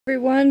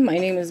Everyone, my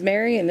name is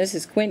Mary and this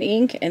is Quinn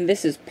Ink, and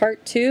this is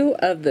part 2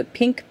 of the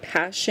Pink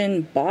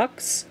Passion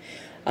box.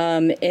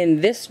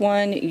 In this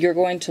one you're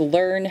going to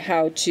learn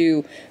how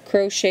to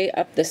crochet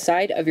up the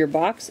side of your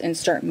box and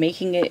start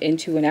making it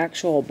into an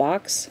actual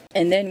box.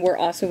 And then we're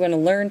also going to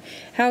learn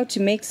how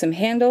to make some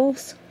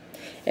handles,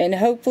 and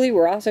hopefully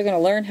we're also going to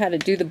learn how to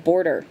do the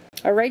border.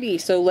 Alrighty,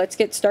 so let's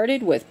get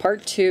started with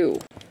part 2.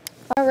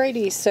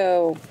 Alrighty,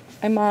 so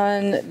I'm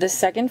on the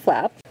second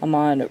flap. I'm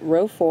on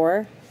row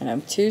 4 and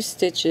I'm 2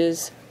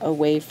 stitches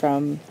away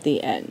from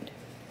the end.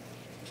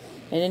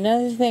 And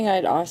another thing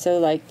I'd also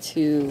like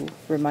to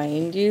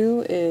remind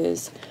you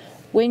is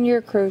when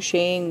you're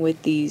crocheting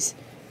with these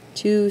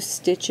 2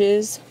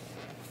 stitches,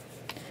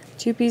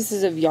 2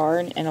 pieces of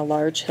yarn and a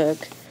large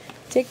hook,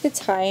 take the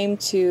time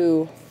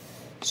to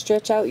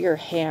stretch out your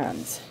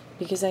hands,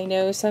 because I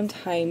know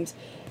sometimes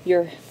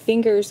your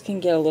fingers can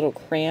get a little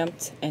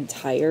cramped and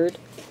tired,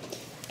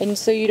 and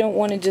so you don't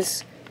want to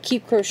just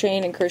keep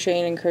crocheting and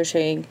crocheting and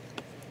crocheting.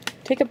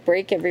 Take a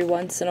break every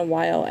once in a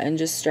while and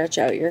just stretch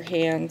out your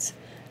hands.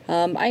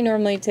 I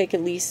normally take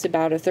at least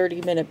about a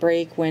 30-minute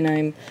break when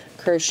I'm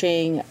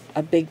crocheting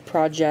a big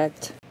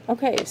project.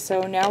 Okay,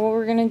 so now what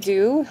we're going to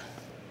do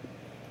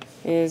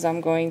is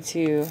I'm going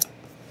to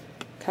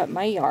cut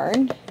my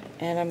yarn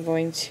and I'm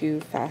going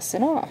to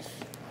fasten off.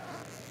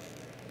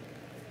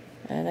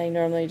 And I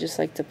normally just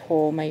like to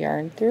pull my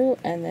yarn through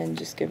and then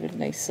just give it a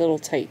nice little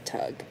tight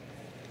tug.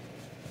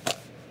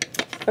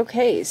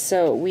 Okay,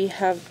 so we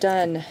have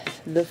done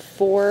the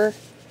 4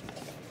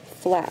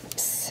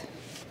 flaps.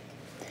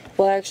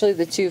 Well, actually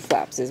the 2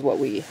 flaps is what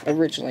we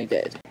originally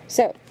did.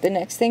 So the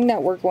next thing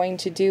that we're going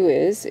to do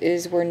is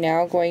we're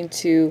now going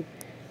to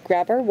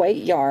grab our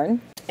white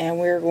yarn and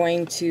we're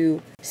going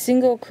to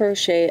single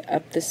crochet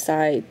up the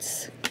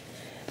sides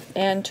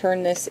and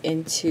turn this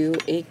into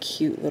a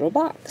cute little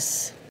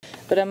box.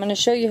 But I'm going to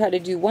show you how to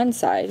do one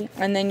side,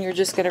 and then you're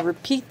just going to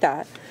repeat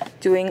that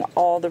doing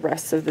all the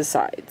rest of the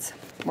sides.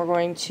 We're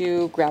going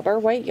to grab our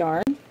white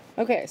yarn.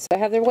 Okay, so I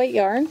have the white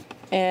yarn,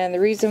 and the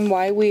reason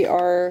why we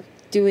are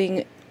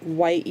doing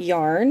white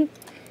yarn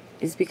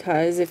is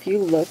because if you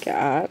look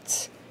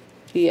at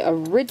the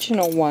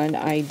original one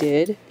I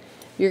did,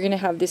 you're going to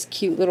have this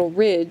cute little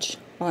ridge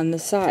on the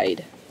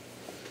side,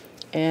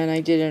 and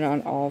I did it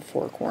on all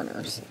 4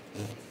 corners.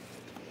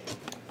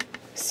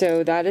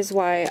 So that is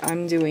why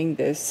I'm doing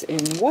this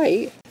in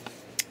white,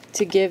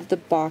 to give the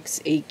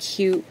box a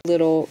cute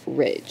little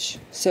ridge.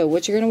 So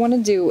what you're going to want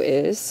to do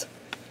is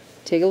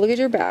take a look at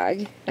your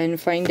bag and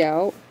find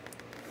out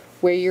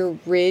where your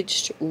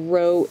ridged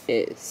row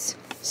is.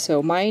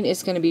 So mine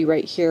is going to be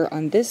right here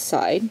on this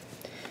side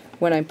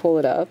when I pull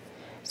it up.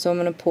 So I'm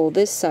going to pull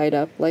this side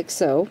up like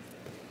so,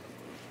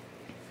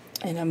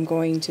 and I'm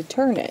going to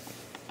turn it.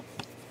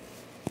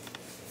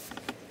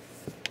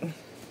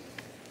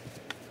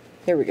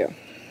 There we go.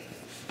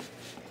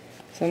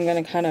 So I'm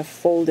going to kind of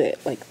fold it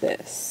like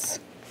this,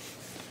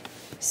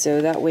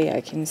 so that way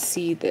I can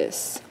see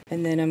this.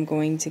 And then I'm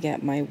going to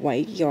get my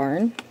white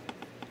yarn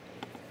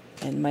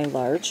and my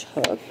large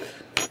hook,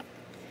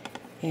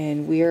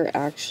 and we are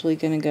actually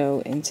going to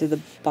go into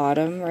the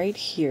bottom right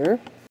here.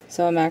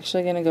 So I'm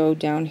actually going to go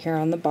down here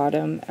on the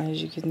bottom,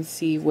 as you can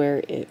see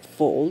where it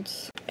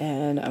folds,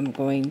 and I'm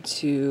going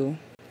to,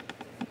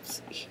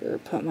 let's see here,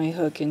 put my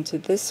hook into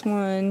this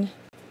one,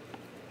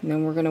 and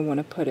then we're going to want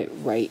to put it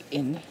right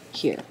in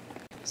here.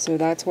 So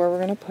that's where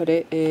we're going to put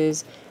it.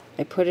 Is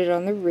I put it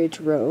on the ridge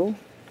row,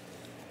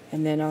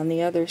 and then on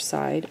the other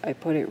side I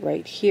put it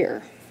right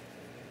here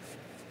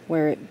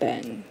where it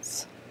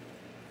bends.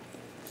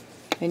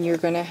 And you're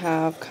going to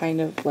have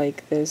kind of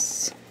like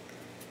this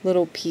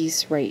little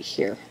piece right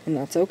here, and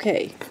that's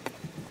okay.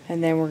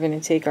 And then we're going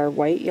to take our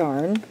white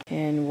yarn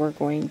and we're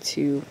going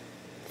to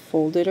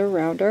fold it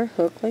around our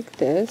hook like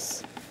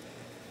this,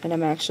 and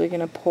I'm actually going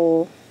to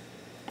pull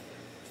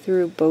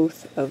through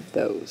both of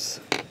those.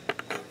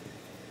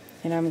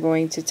 And I'm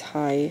going to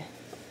tie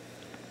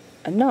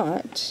a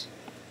knot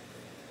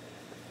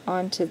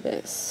onto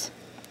this,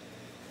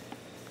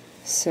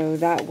 so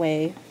that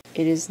way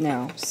it is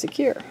now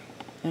secure.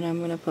 And I'm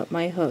going to put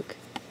my hook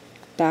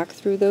back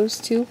through those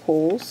 2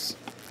 holes,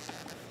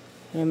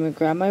 and I'm going to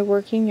grab my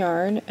working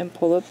yarn and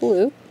pull up a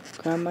loop,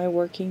 grab my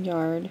working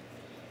yarn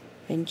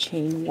and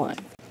chain 1.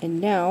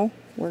 And now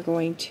we're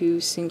going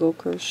to single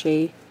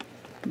crochet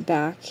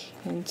back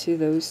into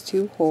those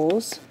 2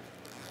 holes,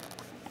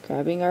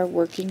 grabbing our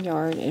working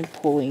yarn and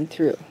pulling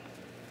through.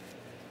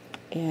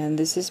 And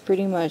this is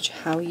pretty much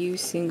how you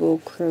single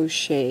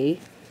crochet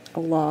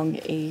along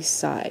a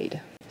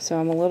side. So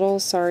I'm a little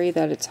sorry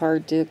that it's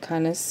hard to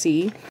kind of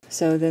see.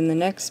 So then the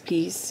next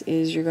piece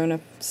is you're going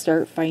to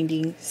start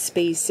finding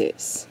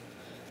spaces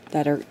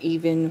that are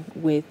even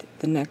with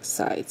the next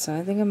side. So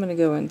I think I'm going to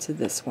go into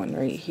this one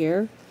right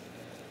here,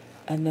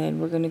 and then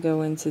we're going to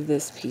go into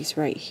this piece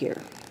right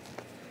here.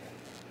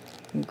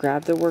 And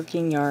grab the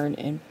working yarn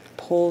and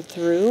pull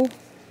through.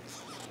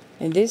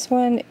 And this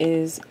one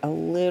is a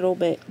little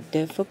bit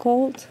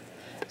difficult,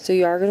 so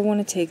you are going to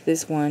want to take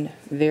this one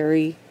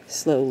very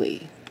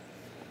slowly.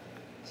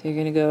 So you're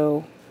going to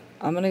go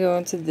I'm going to go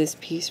into this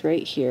piece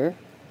right here,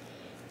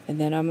 and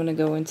then I'm going to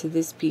go into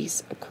this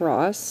piece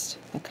across.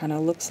 That kind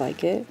of looks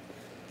like it.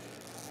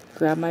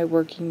 Grab my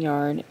working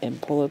yarn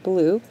and pull up a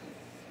loop,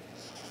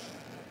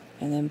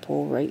 and then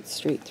pull right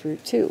straight through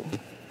too.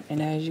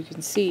 And as you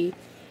can see,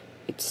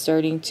 it's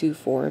starting to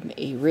form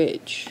a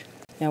ridge.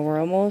 Now we're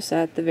almost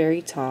at the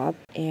very top,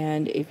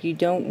 and if you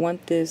don't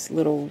want this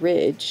little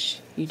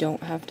ridge, you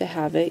don't have to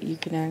have it. You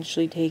can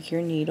actually take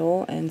your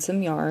needle and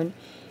some yarn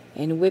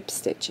and whip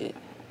stitch it.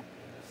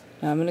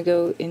 Now I'm going to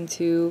go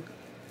into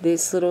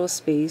this little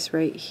space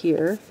right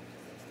here,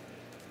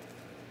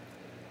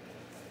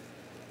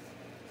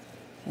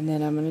 and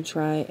then I'm going to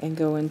try and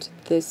go into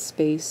this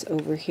space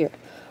over here,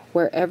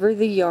 wherever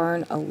the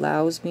yarn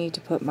allows me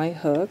to put my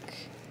hook.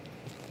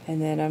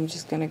 And then I'm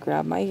just going to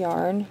grab my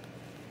yarn,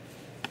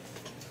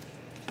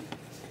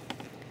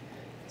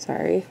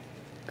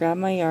 grab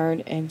my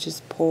yarn and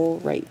just pull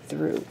right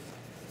through.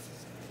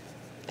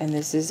 And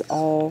this is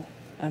all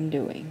I'm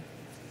doing.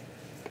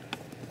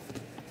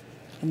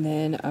 And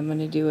then I'm going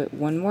to do it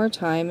one more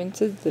time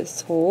into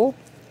this hole,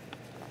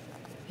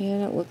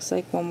 and it looks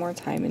like one more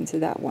time into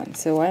that one.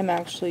 So I'm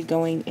actually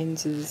going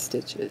into the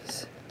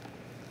stitches,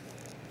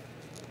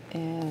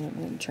 and I'm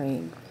going to try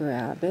and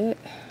grab it.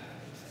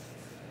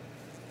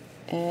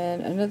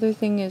 And another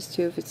thing is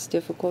too, if it's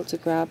difficult to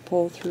grab,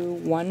 pull through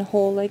one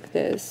hole like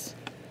this,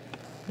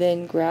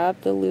 then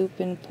grab the loop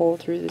and pull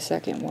through the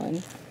second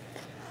one,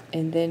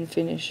 and then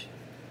finish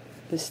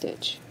the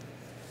stitch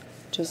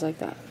just like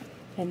that.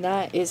 And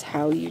that is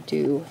how you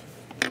do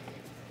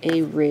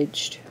a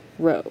ridged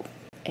row.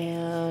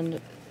 And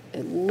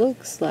it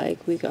looks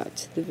like we got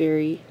to the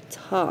very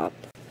top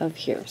of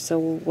here. So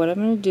what I'm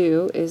going to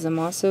do is I'm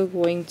also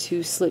going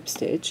to slip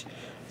stitch.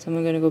 So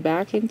I'm going to go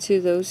back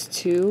into those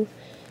two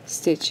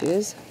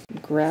stitches,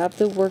 grab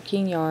the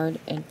working yarn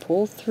and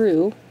pull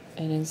through,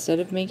 and instead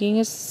of making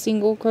a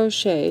single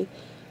crochet,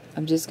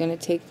 I'm just going to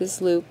take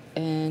this loop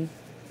and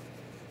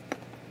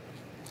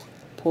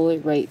pull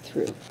it right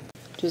through,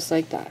 just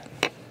like that.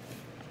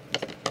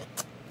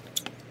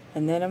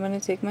 And then I'm going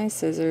to take my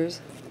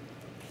scissors,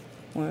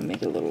 I want to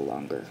make it a little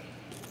longer,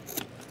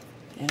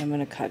 and I'm going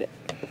to cut it.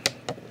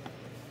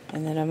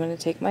 And then I'm going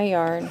to take my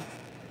yarn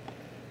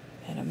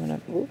and I'm going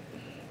to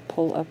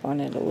pull up on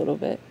it a little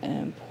bit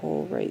and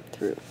pull right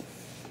through,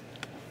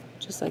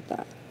 just like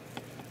that.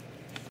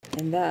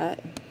 And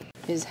that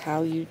is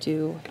how you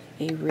do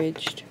a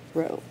ridged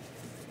row.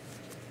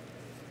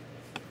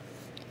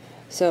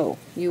 So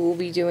you will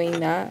be doing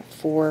that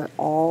for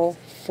all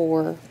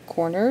 4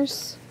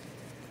 corners.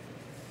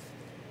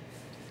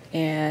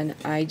 And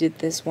I did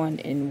this one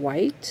in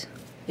white.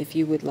 If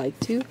you would like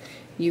to,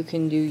 you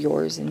can do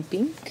yours in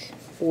pink,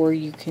 or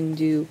you can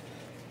do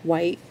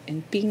white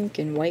and pink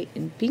and white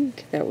and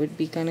pink. That would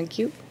be kind of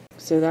cute.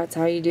 So that's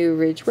how you do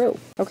ridge row.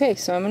 Okay,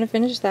 so I'm going to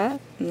finish that,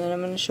 and then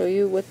I'm going to show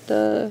you what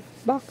the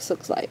box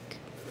looks like.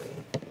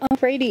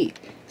 Alrighty,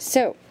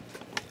 so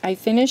I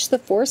finished the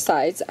 4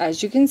 sides,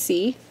 as you can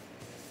see,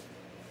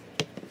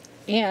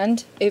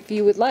 and if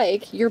you would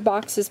like, your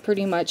box is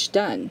pretty much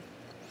done.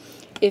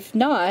 If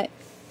not,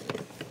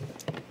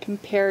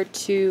 compared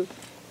to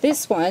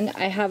this one,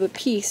 I have a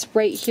piece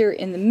right here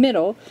in the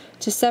middle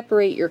to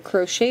separate your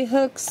crochet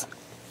hooks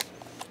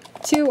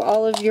to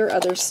all of your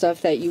other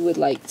stuff that you would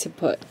like to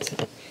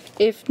put.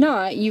 If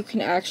not, you can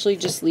actually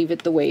just leave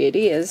it the way it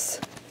is,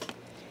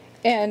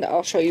 and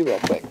I'll show you real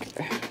quick.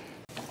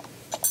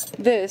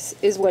 This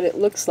is what it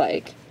looks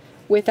like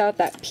without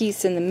that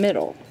piece in the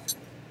middle.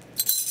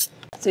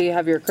 So you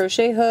have your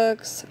crochet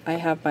hooks, I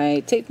have my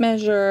tape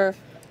measure,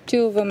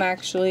 2 of them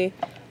actually,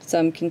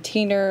 some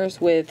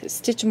containers with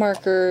stitch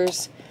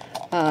markers,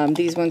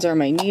 these ones are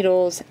my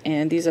needles,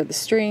 and these are the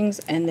strings,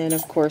 and then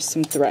of course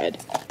some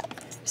thread.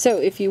 So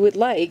if you would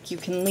like, you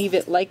can leave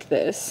it like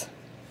this,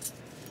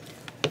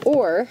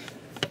 or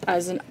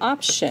as an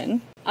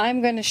option,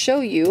 I'm going to show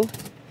you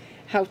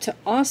how to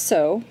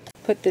also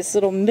put this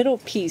little middle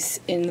piece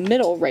in the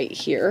middle right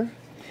here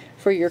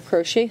for your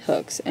crochet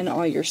hooks and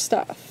all your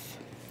stuff.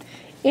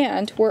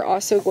 And we're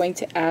also going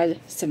to add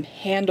some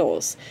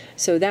handles,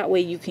 so that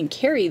way you can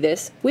carry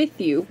this with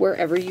you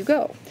wherever you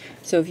go.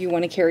 So if you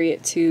want to carry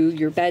it to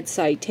your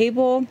bedside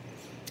table,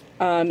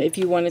 if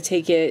you want to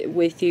take it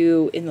with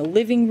you in the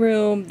living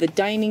room, the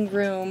dining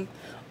room,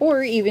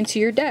 or even to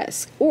your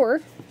desk.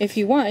 Or if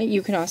you want,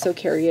 you can also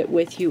carry it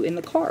with you in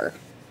the car.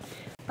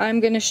 I'm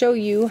going to show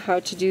you how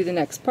to do the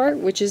next part,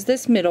 which is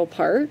this middle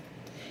part,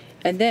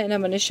 and then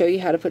I'm going to show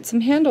you how to put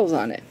some handles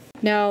on it.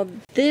 Now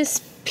this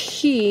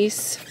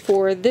piece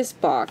for this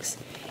box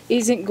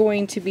isn't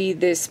going to be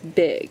this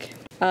big.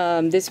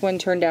 This one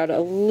turned out a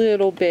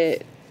little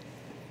bit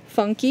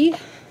funky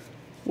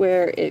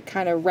where it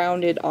kind of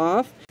rounded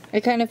off. I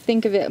kind of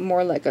think of it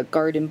more like a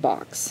garden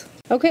box.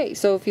 Okay,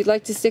 so if you'd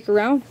like to stick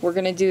around, we're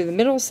going to do the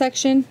middle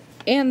section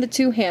and the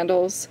 2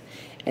 handles,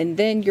 and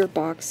then your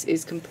box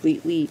is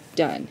completely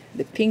done.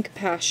 The Pink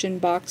Passion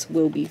box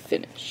will be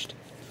finished.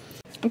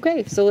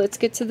 Okay, so let's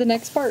get to the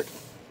next part.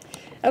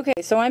 Okay,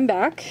 so I'm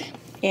back,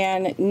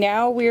 and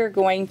now we're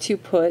going to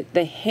put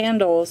the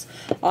handles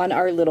on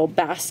our little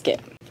basket.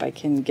 if I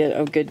can get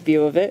a good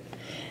view of it.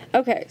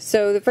 Okay,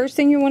 so the first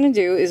thing you want to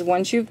do is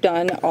once you've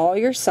done all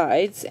your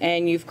sides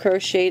and you've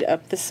crocheted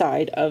up the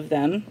side of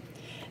them,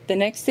 the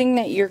next thing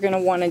that you're going to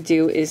want to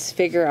do is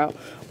figure out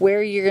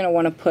where you're going to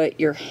want to put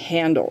your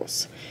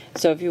handles.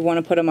 So if you want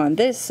to put them on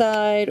this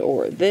side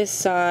or this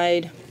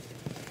side.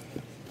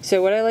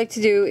 So what I like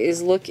to do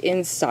is look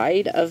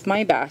inside of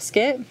my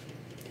basket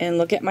and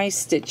look at my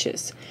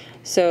stitches.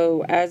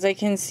 So as I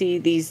can see,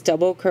 these half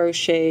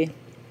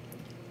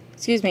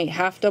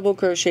double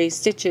crochet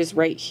stitches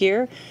right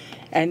here,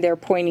 and they're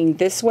pointing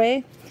this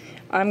way.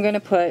 I'm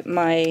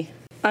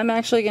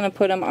actually going to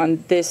put them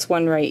on this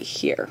one right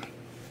here.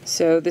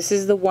 So this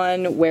is the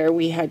one where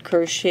we had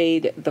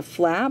crocheted the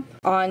flap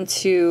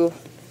onto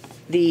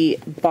the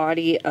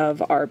body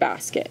of our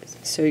basket.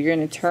 So you're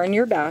going to turn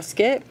your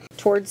basket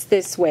towards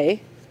this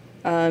way.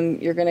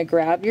 You're going to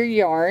grab your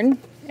yarn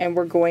and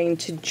we're going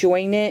to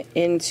join it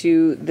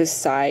into the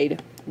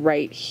side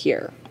right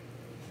here.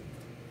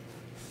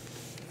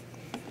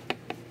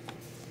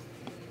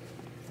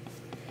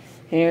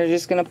 And you're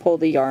just going to pull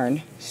the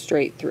yarn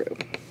straight through.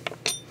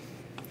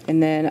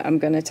 And then I'm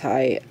going to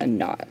tie a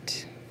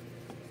knot.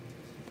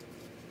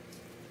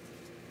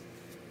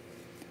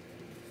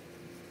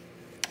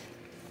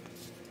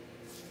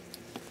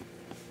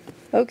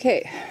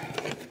 Okay,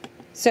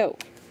 so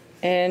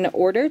in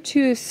order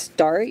to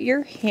start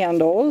your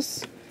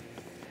handles,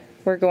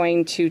 we're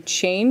going to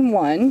chain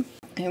 1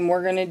 and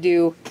we're going to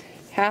do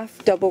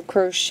half double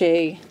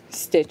crochet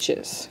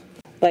stitches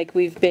like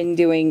we've been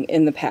doing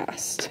in the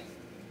past.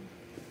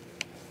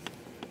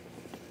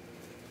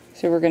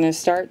 So we're going to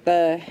start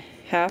the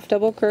half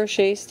double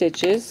crochet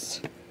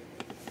stitches,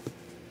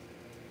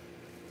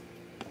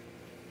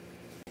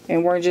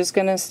 and we're just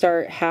going to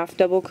start half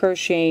double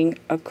crocheting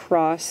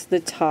across the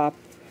top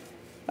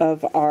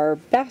of our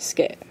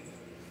basket.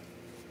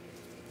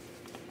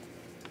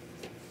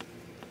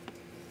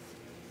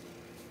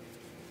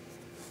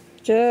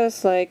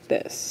 Just like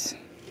this,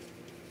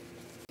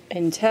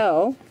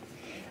 until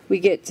we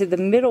get to the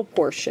middle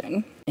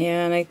portion.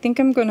 And I think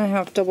I'm going to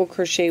half double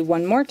crochet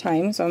one more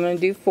time, so I'm going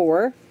to do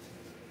 4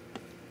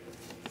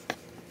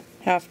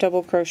 half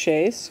double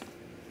crochets.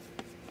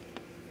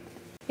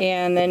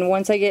 And then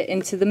once I get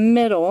into the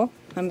middle,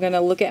 I'm going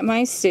to look at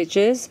my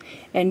stitches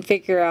and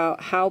figure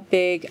out how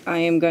big I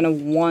am going to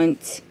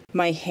want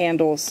my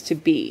handles to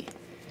be.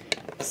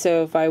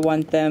 So if I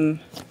want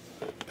them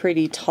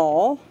pretty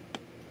tall,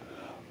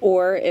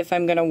 or if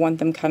I'm going to want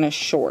them kind of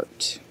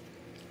short.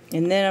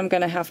 And then I'm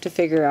going to have to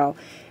figure out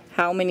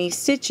how many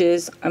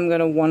stitches I'm going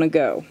to want to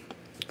go.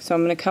 So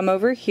I'm going to come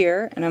over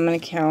here and I'm going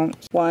to count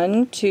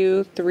 1,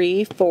 2,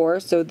 3, 4.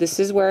 So this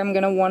is where I'm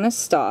going to want to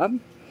stop.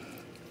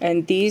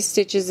 And these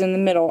stitches in the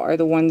middle are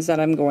the ones that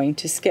I'm going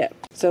to skip.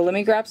 So let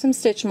me grab some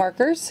stitch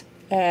markers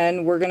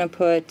and we're going to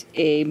put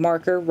a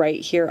marker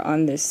right here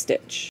on this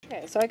stitch.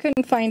 Okay, so I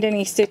couldn't find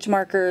any stitch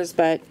markers,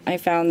 but I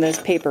found this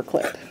paper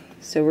clip.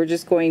 So we're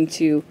just going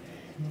to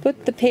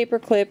put the paper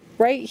clip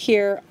right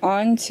here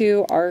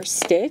onto our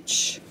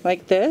stitch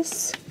like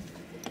this,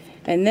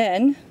 and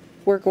then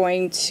we're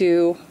going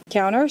to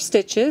count our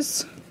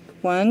stitches.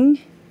 1,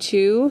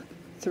 2,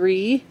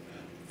 3,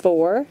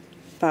 4,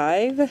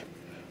 5,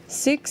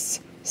 6,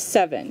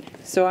 7.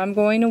 So I'm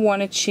going to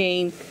want to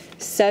chain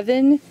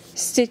 7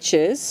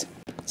 stitches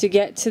to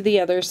get to the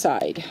other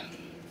side.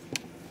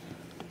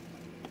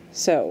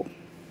 So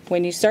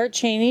when you start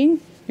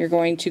chaining, you're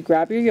going to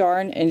grab your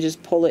yarn and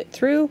just pull it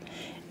through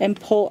and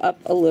pull up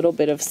a little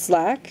bit of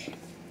slack.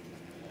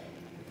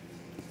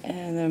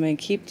 And I'm going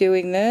to keep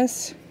doing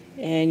this,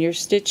 and your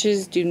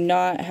stitches do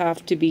not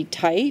have to be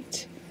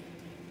tight.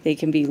 They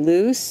can be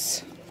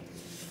loose.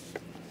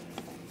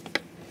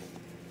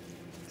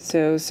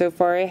 So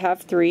far I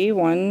have 3.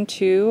 1,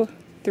 2,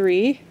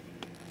 3.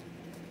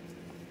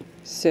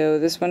 So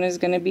this one is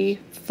going to be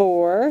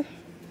 4,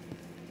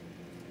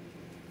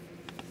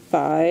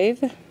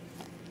 5,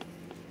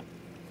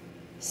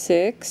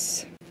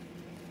 6,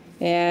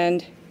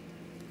 and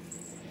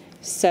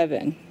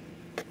 7.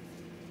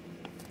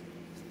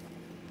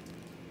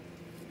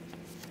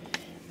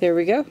 There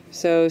we go.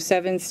 So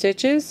 7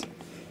 stitches.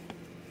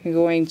 You're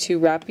going to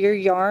wrap your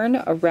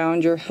yarn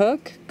around your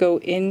hook, go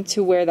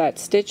into where that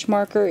stitch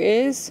marker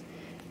is,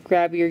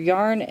 grab your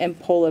yarn and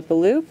pull up a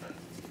loop,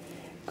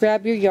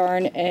 grab your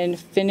yarn and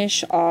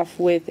finish off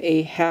with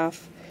a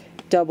half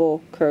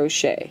double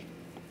crochet.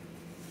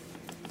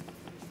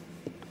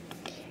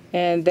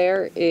 And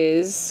there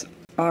is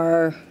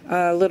our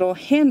little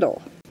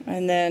handle.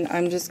 And then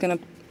I'm just going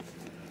to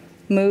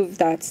move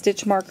that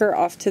stitch marker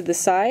off to the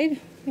side,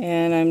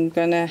 and I'm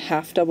going to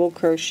half double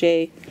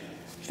crochet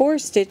 4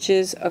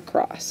 stitches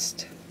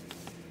across.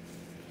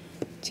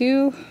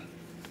 2,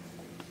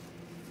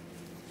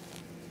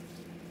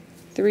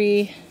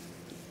 3,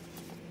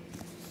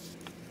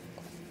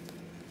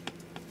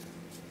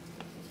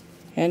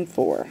 and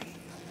 4.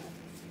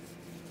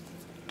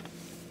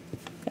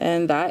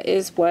 And that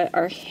is what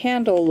our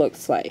handle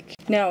looks like.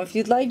 Now if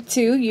you'd like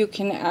to, you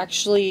can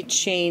actually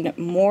chain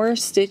more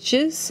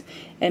stitches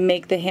and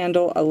make the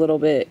handle a little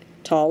bit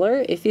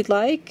taller if you'd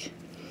like.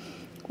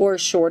 or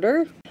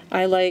shorter.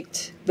 I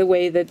liked the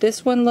way that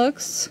this one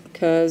looks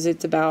because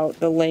it's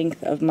about the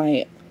length of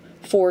my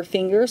 4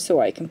 fingers, so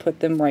I can put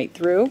them right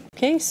through.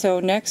 Okay, so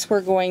next we're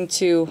going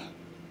to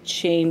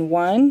chain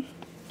 1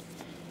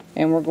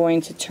 and we're going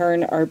to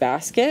turn our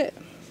basket,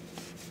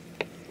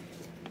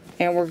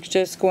 and we're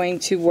just going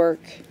to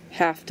work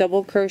half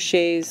double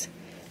crochets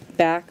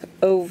back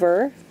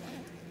over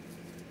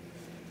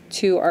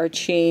to our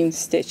chain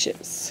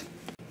stitches.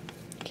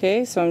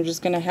 Okay, so I'm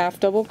just going to half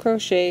double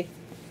crochet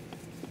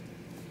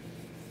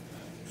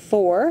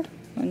 4,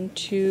 1,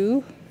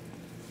 2,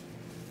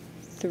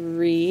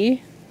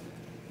 3,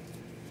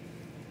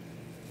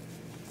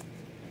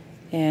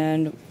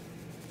 and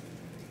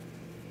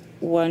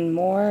one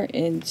more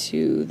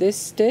into this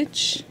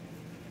stitch.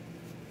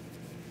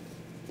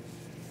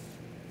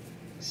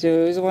 So you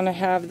always want to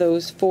have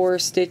those 4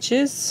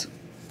 stitches.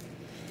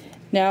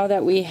 Now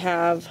that we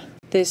have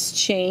this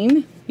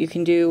chain, you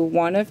can do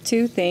one of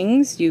 2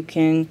 things. You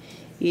can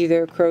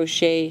either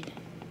crochet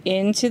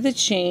into the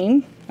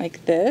chain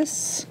like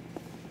this,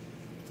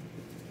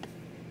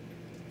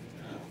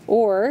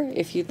 or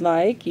if you'd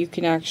like, you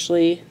can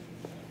actually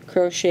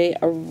crochet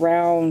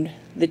around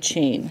the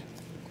chain.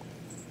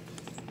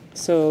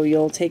 So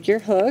you'll take your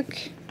hook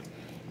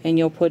and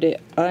you'll put it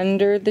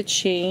under the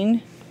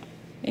chain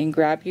and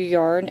grab your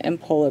yarn and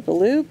pull up a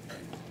loop,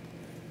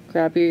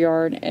 grab your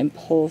yarn and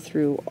pull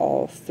through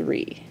all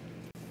 3.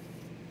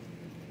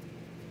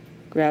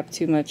 Grab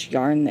too much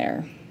yarn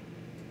there.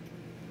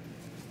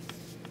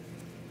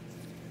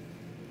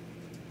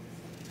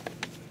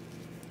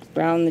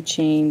 Round the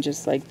chain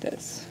just like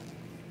this.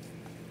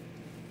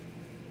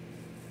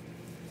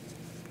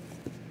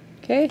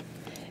 Okay,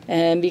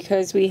 and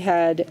because we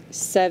had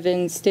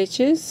 7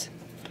 stitches,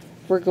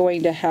 we're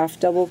going to half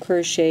double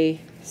crochet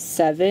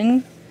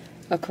 7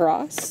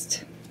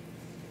 across.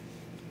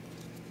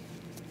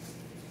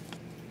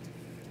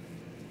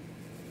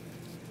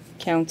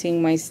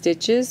 Counting my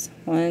stitches,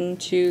 1,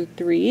 2,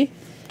 3,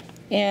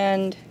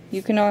 and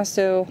you can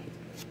also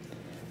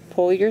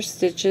pull your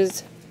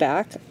stitches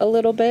back a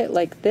little bit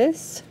like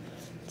this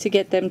to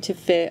get them to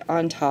fit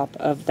on top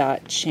of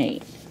that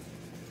chain.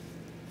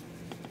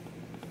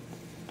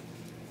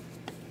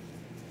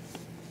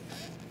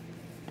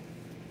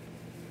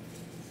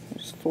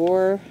 There's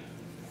 4,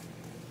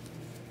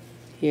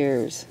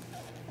 here's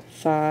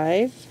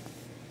 5,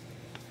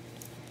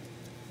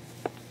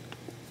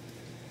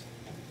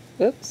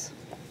 oops,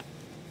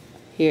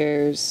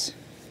 here's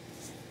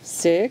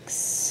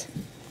 6,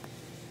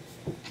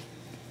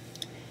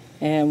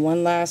 and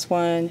one last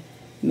one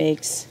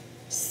makes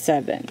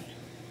 7.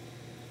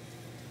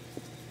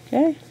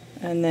 Okay,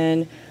 and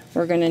then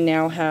we're going to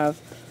now have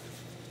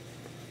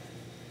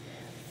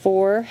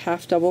 4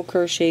 half double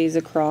crochets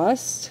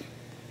across.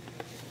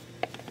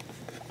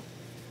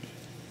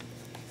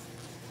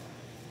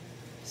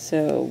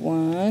 So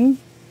 1,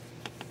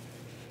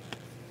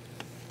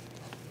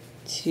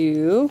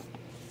 2,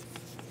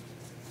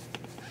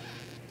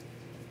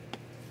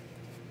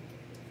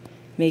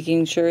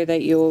 making sure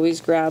that you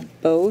always grab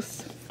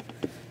both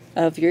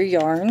of your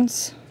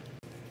yarns.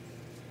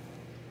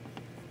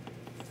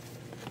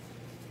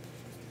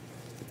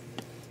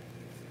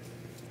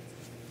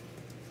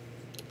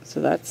 So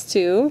that's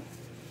 2,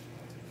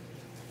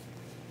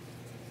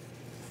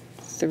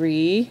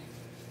 3,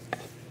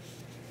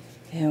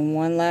 and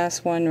one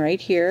last one right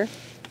here,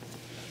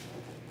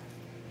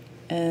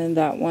 and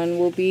that one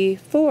will be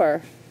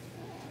 4.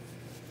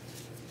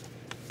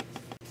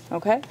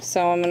 Okay,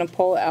 so I'm going to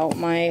pull out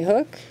my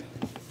hook,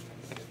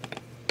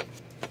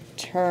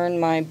 turn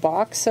my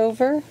box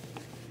over,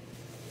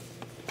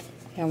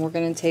 and we're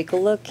going to take a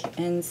look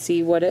and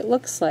see what it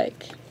looks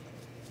like.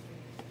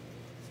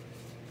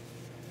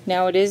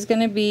 Now it is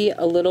going to be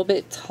a little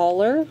bit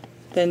taller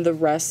than the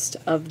rest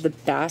of the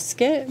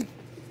basket,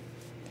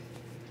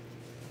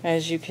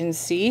 as you can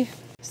see.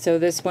 So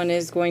this one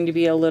is going to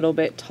be a little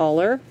bit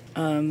taller.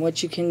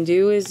 What you can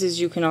do is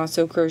you can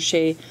also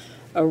crochet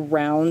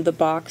around the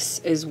box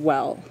as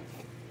well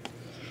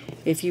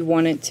if you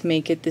want it to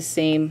make it the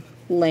same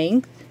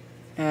length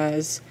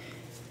as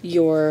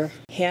your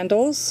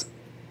handles,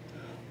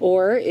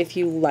 or if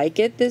you like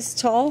it this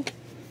tall,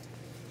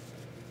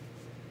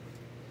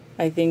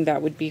 I think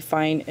that would be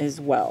fine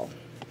as well.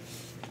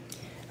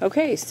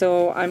 Okay,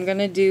 so I'm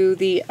gonna do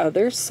the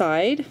other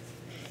side,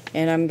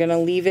 and I'm gonna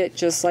leave it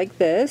just like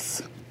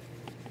this.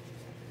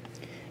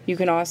 You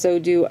can also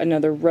do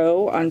another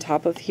row on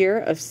top of here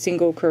of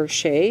single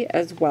crochet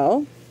as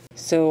well.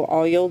 So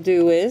all you'll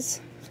do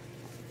is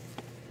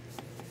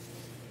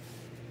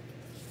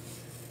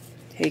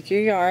take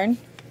your yarn,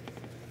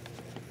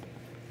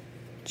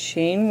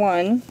 chain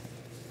 1,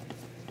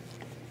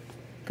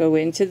 go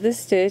into the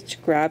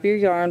stitch, grab your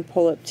yarn,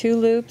 pull up 2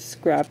 loops,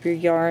 grab your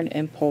yarn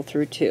and pull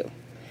through 2.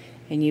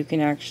 And you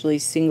can actually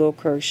single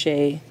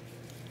crochet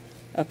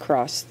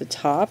across the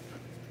top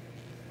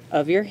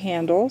of your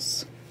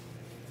handles.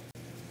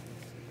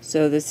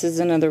 So this is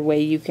another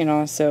way you can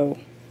also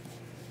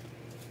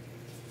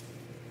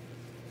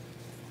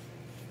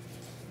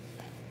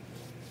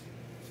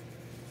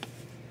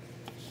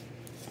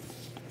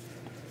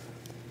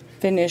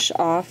finish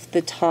off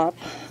the top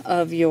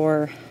of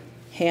your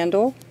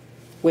handle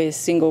with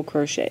single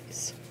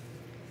crochets,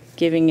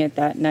 giving it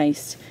that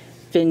nice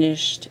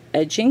finished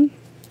edging.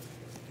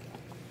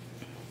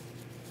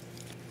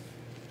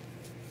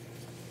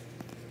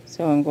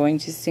 So I'm going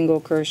to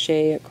single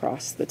crochet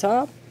across the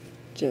top,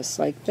 just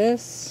like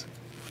this,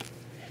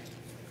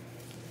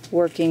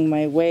 working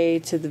my way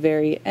to the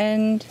very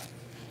end.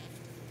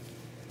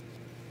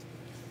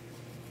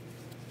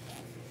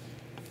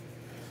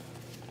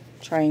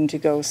 Trying to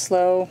go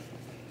slow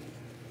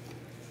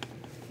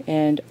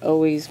and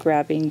always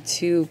grabbing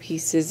 2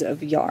 pieces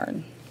of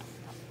yarn.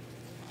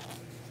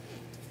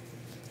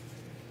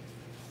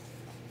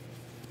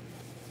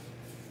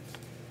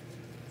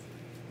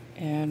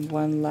 And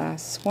one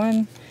last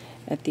one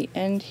at the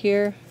end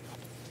here.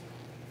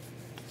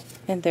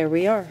 And there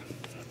we are.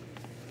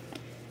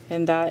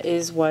 And that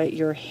is what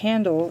your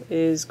handle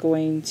is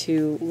going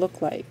to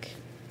look like.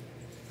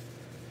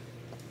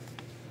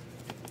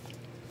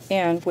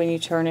 And when you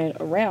turn it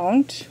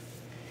around,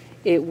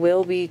 it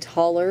will be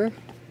taller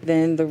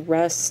than the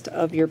rest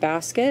of your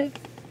basket,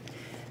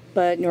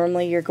 but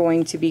normally you're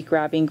going to be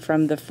grabbing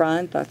from the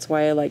front. That's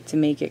why I like to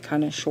make it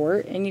kind of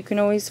short, and you can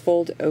always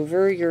fold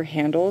over your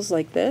handles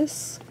like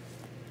this,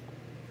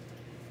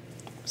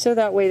 so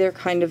that way they're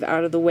kind of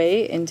out of the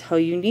way until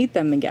you need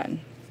them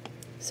again.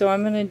 So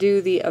I'm going to do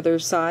the other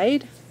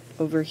side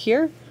over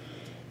here,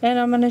 and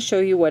I'm going to show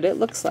you what it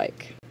looks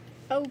like.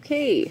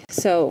 Okay,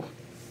 so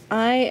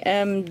I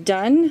am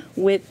done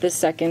with the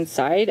second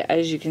side.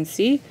 As you can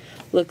see,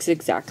 looks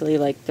exactly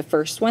like the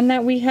first one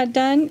that we had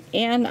done,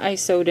 and I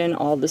sewed in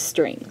all the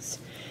strings.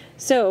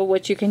 So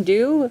what you can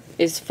do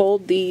is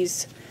fold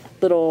these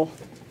little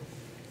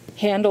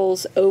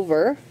handles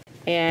over,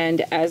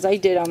 and as I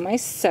did on my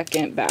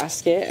second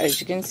basket, as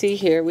you can see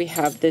here, we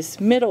have this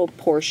middle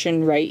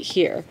portion right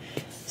here.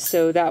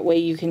 So that way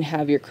you can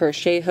have your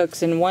crochet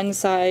hooks in one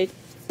side,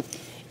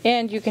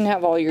 and you can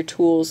have all your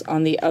tools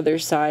on the other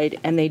side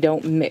and they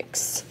don't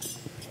mix.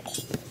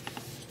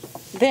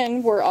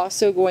 Then we're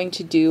also going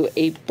to do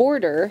a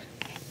border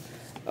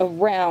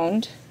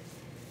around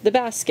the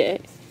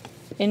basket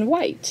in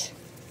white.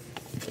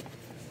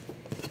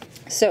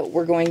 So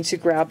we're going to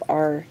grab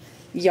our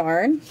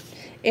yarn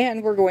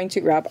and we're going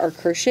to grab our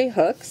crochet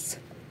hooks,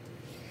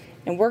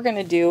 and we're going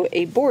to do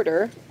a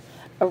border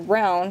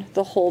around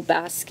the whole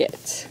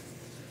basket.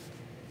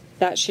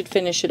 That should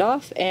finish it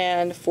off,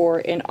 and for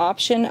an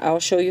option I'll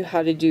show you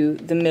how to do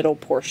the middle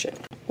portion.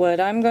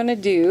 What I'm going to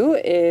do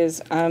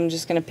is I'm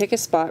just going to pick a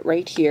spot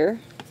right here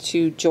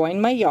to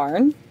join my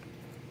yarn.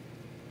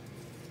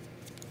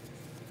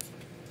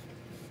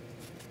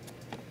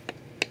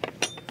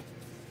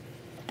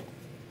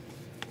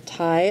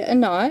 Tie a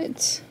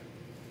knot,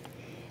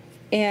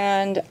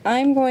 and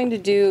I'm going to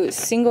do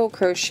single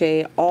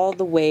crochet all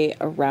the way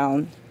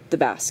around the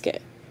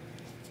basket.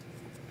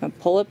 I'll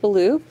pull up a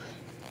loop,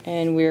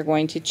 and we're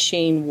going to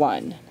chain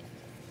 1.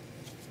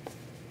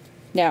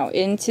 Now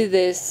into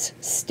this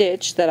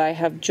stitch that I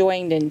have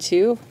joined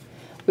into,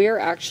 we are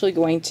actually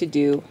going to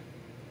do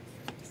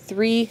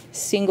 3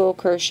 single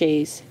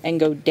crochets and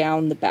go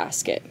down the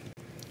basket.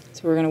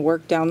 So we're going to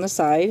work down the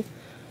side.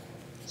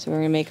 So we're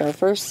going to make our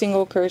first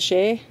single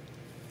crochet,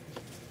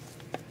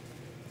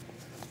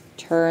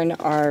 turn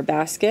our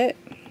basket,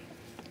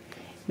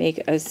 make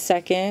a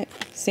second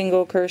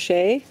single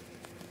crochet,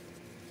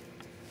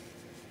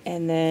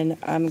 and then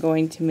I'm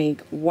going to make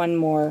one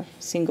more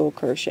single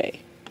crochet.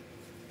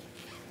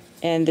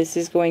 And this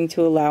is going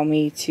to allow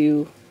me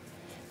to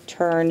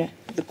turn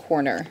the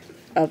corner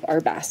of our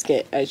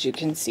basket, as you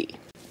can see.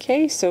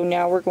 Okay, so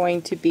now we're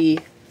going to be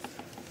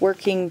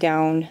working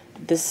down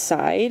the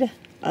side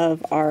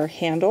of our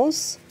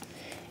handles,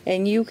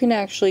 and you can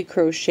actually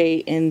crochet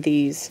in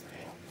these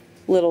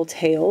little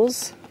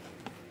tails.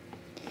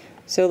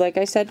 So like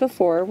I said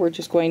before, we're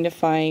just going to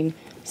find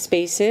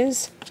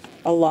spaces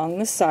along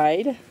the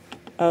side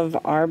of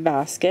our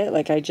basket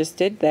like I just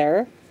did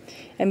there,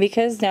 and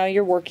because now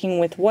you're working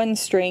with 1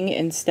 string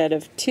instead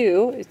of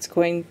 2, it's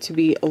going to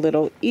be a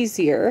little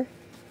easier.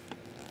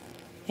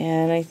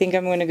 And I think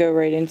I'm going to go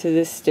right into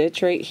this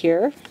stitch right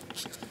here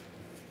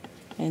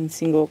and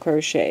single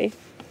crochet,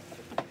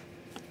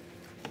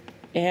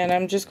 and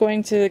I'm just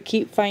going to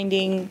keep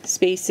finding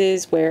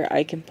spaces where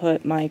I can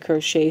put my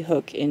crochet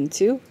hook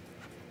into,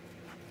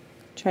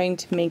 trying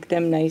to make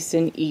them nice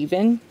and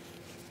even,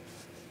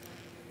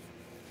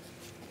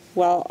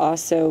 while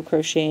also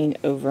crocheting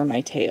over my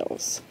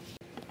tails.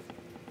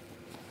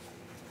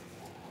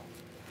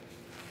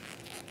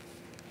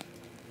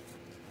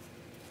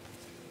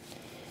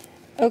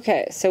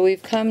 Okay, so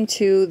we've come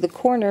to the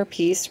corner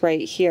piece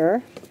right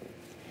here,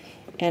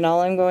 and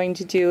all I'm going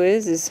to do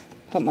is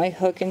put my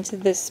hook into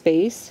this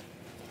space,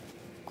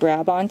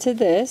 grab onto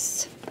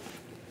this,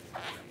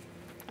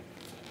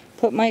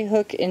 put my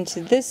hook into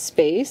this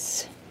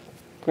space,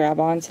 grab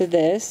onto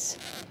this,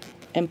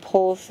 and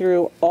pull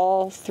through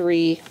all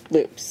 3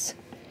 loops.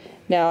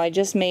 Now I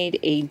just made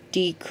a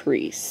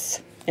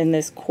decrease in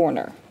this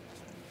corner,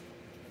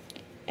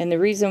 And the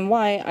reason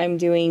why I'm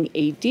doing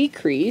a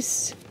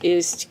decrease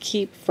is to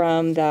keep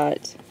from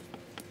that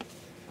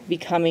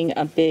becoming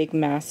a big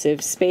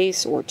massive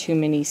space or too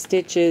many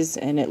stitches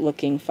and it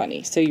looking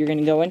funny. So you're going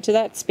to go into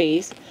that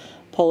space,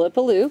 pull up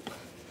a loop,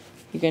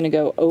 you're going to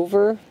go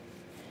over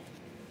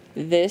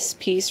this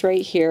piece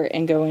right here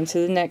and go into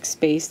the next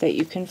space that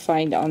you can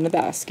find on the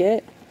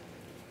basket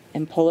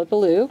and pull up a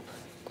loop,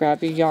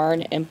 grab your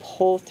yarn and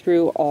pull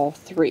through all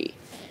three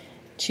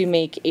to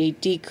make a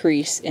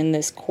decrease in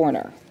this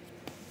corner.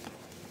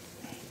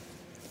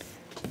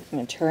 I'm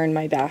going to turn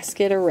my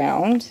basket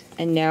around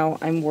and now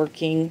I'm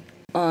working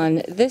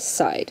on this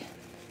side.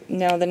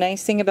 Now the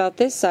nice thing about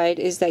this side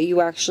is that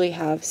you actually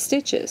have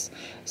stitches.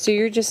 So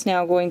you're just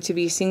now going to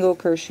be single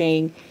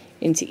crocheting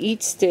into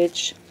each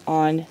stitch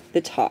on the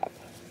top.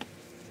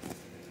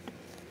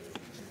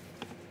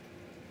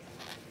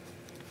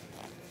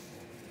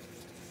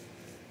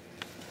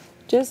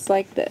 Just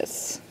like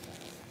this.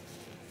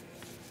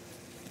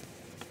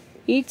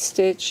 Each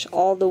stitch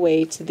all the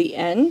way to the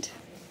end.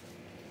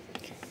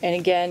 And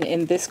again,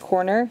 in this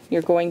corner,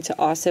 you're going to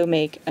also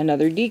make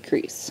another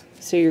decrease.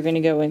 So you're going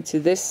to go into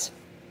this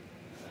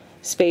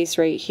space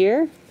right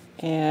here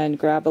and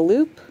grab a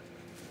loop,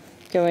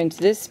 go into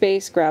this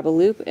space, grab a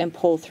loop, and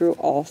pull through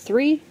all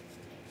three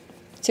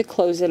to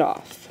close it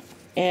off.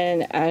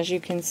 And as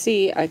you can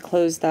see, I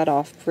closed that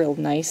off real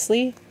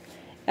nicely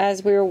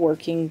as we were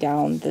working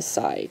down the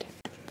side.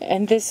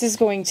 And this is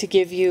going to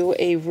give you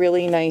a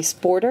really nice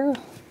border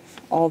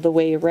all the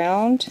way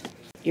around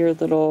your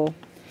little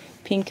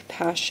Pink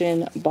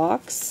Passion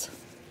box.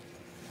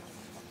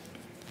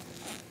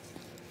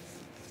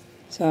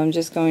 So I'm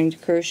just going to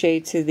crochet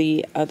to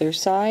the other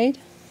side.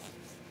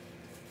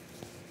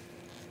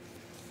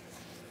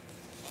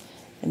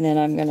 And then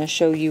I'm going to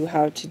show you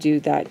how to do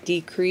that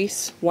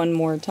decrease one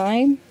more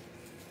time.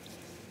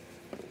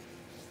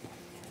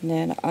 And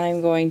then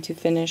I'm going to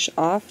finish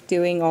off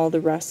doing all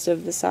the rest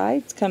of the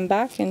sides, come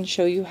back and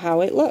show you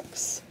how it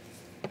looks.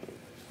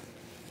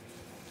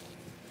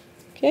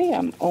 Okay,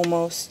 I'm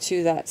almost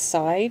to that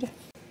side.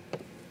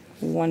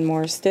 One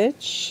more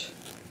stitch.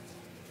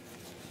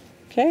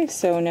 Okay,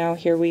 so now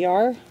here we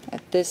are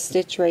at this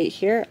stitch right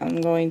here. I'm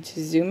going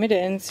to zoom it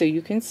in so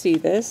you can see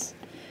this.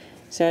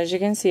 So as you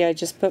can see, I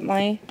just put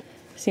my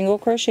single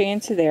crochet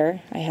into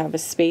there. I have a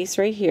space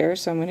right here,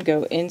 so I'm going to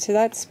go into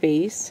that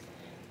space,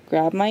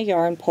 grab my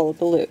yarn, pull up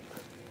a loop.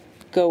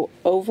 Go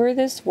over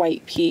this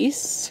white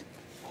piece,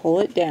 pull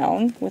it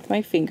down with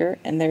my finger,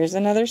 and there's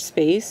another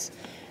space.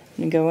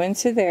 I'm going to go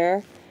into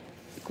there,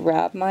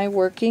 grab my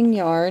working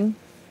yarn,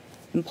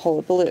 and pull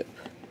up a loop.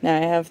 Now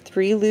I have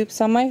 3 loops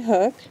on my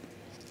hook.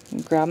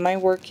 And grab my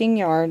working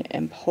yarn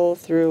and pull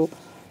through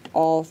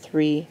all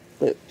 3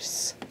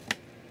 loops.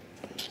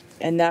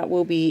 And that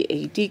will be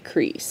a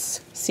decrease,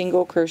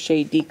 single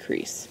crochet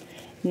decrease.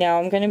 Now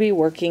I'm going to be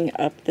working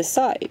up the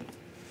side.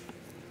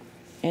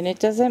 And it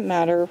doesn't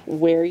matter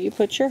where you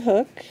put your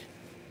hook,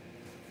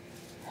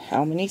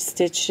 how many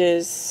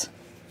stitches.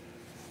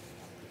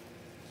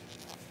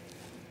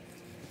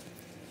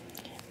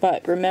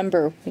 But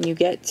remember, when you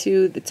get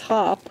to the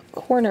top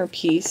corner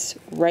piece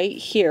right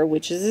here,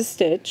 which is a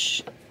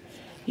stitch,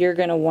 you're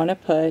going to want to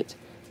put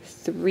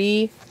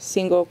 3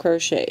 single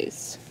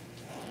crochets.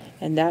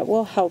 And that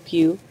will help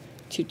you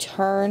to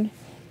turn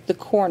the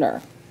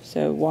corner.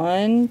 So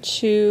 1,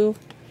 2,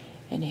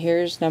 and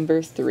here's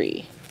number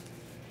 3.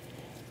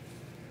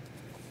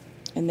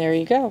 And there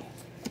you go.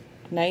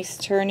 Nice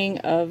turning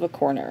of a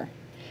corner.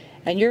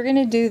 And you're going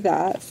to do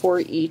that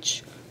for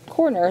each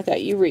corner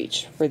that you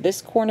reach. For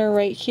this corner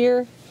right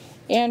here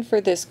and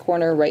for this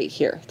corner right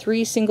here.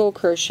 3 single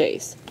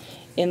crochets.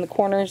 In the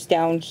corners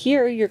down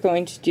here, you're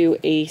going to do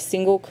a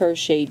single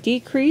crochet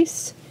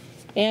decrease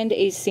and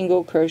a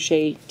single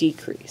crochet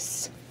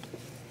decrease.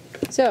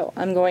 So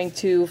I'm going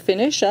to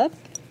finish up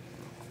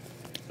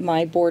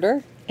my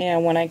border,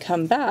 and when I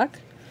come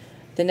back,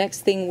 the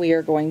next thing we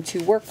are going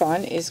to work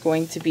on is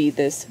going to be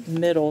this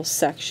middle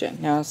section.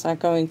 Now it's not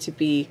going to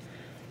be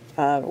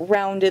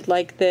rounded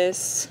like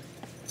this,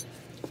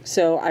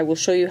 so I will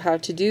show you how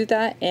to do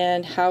that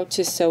and how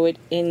to sew it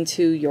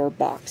into your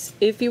box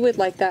if you would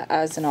like that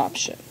as an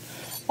option.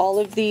 All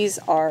of these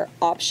are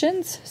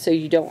options, so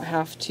you don't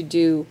have to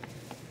do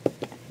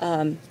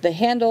the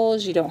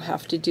handles, you don't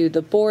have to do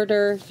the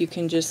border. You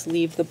can just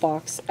leave the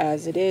box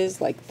as it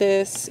is, like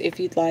this, if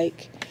you'd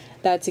like.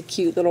 That's a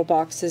cute little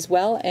box as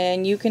well,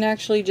 and you can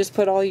actually just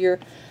put all your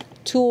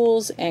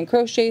tools and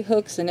crochet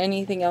hooks and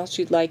anything else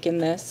you'd like in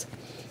this.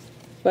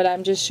 But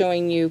I'm just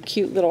showing you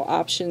cute little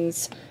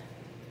options,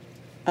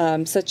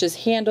 such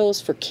as handles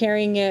for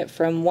carrying it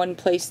from one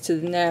place to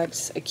the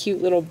next, a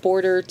cute little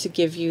border to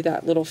give you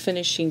that little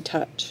finishing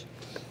touch.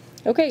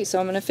 Okay, so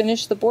I'm going to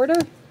finish the border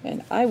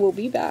and I will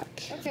be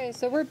back. Okay,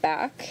 so we're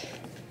back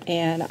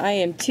and I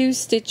am 2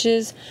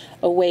 stitches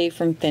away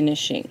from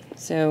finishing.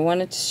 So I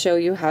wanted to show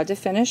you how to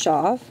finish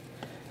off.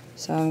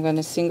 So I'm going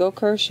to single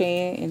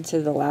crochet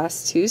into the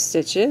last 2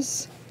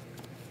 stitches.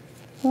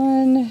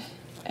 1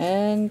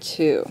 and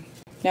 2.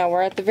 Now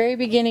we're at the very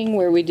beginning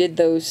where we did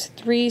those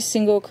 3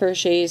 single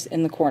crochets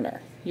in the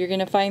corner. you're going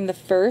to find the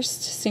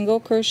first single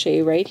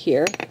crochet right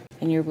here,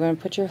 and you're going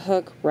to put your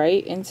hook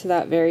right into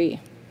that very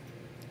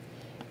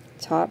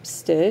top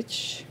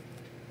stitch.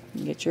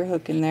 Get your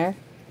hook in there.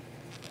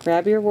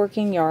 Grab your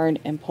working yarn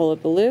and pull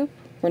up a loop.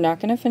 We're not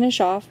going to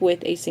finish off with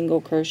a single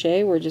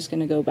crochet. We're just going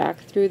to go back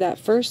through that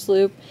first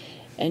loop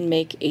and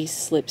make a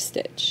slip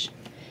stitch.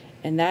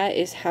 And that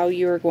is how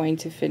you're going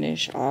to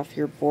finish off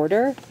your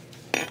border.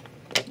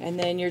 And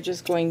then you're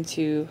just going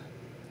to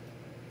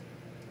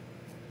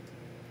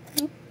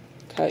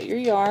cut your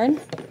yarn.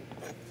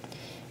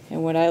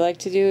 And what I like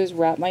to do is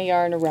wrap my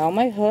yarn around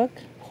my hook,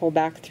 pull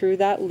back through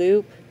that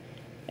loop,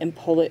 and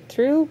pull it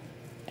through,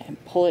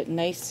 and pull it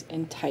nice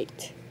and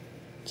tight.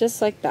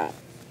 Just like that.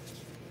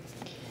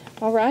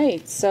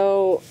 Alright,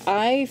 so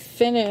I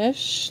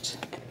finished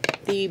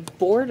the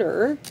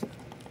border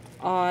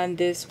on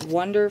this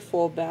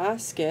wonderful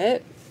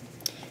basket,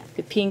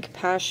 the Pink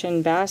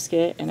Passion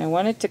basket, and I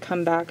wanted to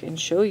come back and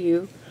show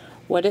you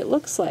what it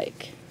looks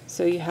like.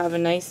 So you have a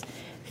nice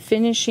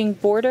finishing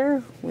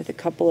border with a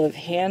couple of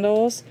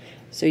handles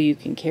so you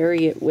can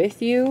carry it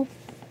with you.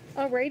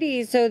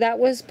 Alrighty, so that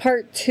was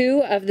part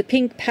 2 of the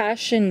Pink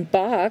Passion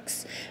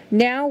box.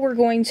 Now we're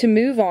going to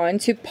move on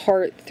to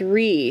part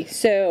 3.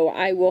 So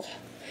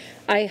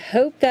I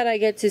hope that I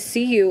get to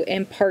see you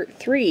in part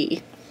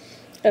 3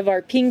 of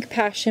our Pink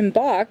Passion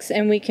box,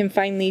 and we can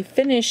finally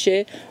finish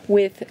it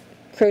with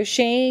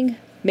crocheting,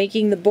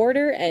 making the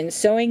border, and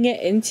sewing it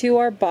into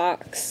our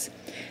box.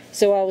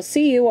 So I will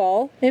see you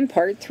all in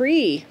part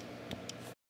 3.